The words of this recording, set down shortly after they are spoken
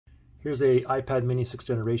Here's a iPad mini 6th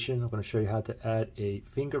generation. I'm going to show you how to add a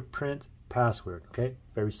fingerprint password. Okay,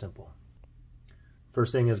 very simple.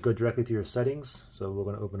 First thing is go directly to your settings. So we're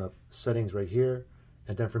going to open up settings right here.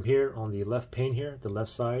 And then from here on the left pane here, the left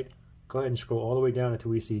side, go ahead and scroll all the way down until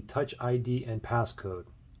we see Touch ID and passcode.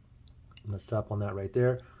 And let's tap on that right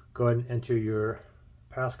there. Go ahead and enter your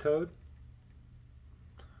passcode.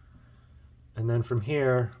 And then from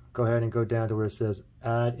here, go ahead and go down to where it says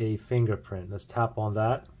add a fingerprint. Let's tap on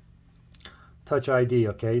that. Touch ID,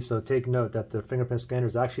 okay? So take note that the fingerprint scanner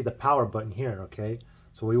is actually the power button here, okay?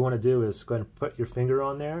 So what you want to do is go ahead and put your finger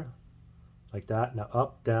on there, like that. Now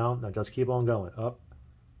up, down, now just keep on going. Up,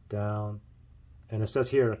 down, and it says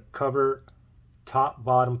here, cover top,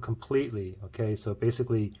 bottom completely, okay? So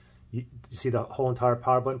basically, you see the whole entire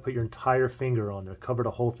power button, put your entire finger on there, cover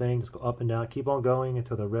the whole thing, just go up and down, keep on going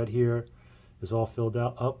until the red here is all filled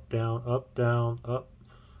out, up, down, up, down, up,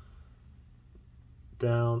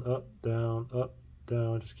 down, up, down, up,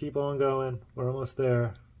 down. Just keep on going. We're almost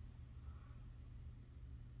there.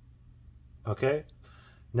 Okay.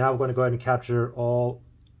 Now we're going to go ahead and capture all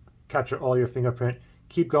your fingerprint.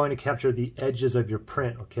 Keep going to capture the edges of your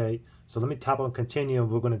print. Okay. So let me tap on continue,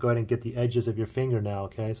 and we're going to go ahead and get the edges of your finger now.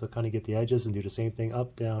 Okay. So kind of get the edges and do the same thing.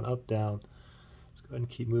 Up, down, up, down. Let's go ahead and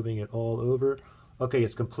keep moving it all over. Okay,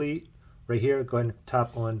 it's complete. Right here, go ahead and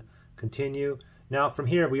tap on continue. Now from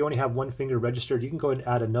here, we only have one finger registered. You can go ahead and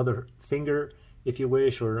add another finger if you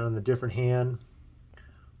wish, or on a different hand.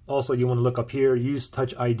 Also, you want to look up here, use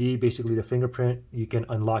Touch ID, basically the fingerprint. You can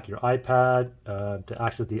unlock your iPad, to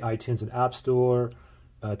access the iTunes and App Store,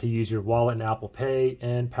 to use your wallet and Apple Pay,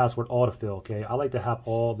 and password autofill, okay? I like to have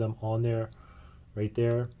all of them on there, right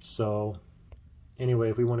there. So anyway,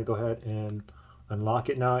 if we want to go ahead and unlock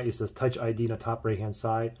it now, it says Touch ID in the top right-hand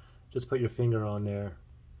side. Just put your finger on there.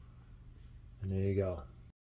 And there you go.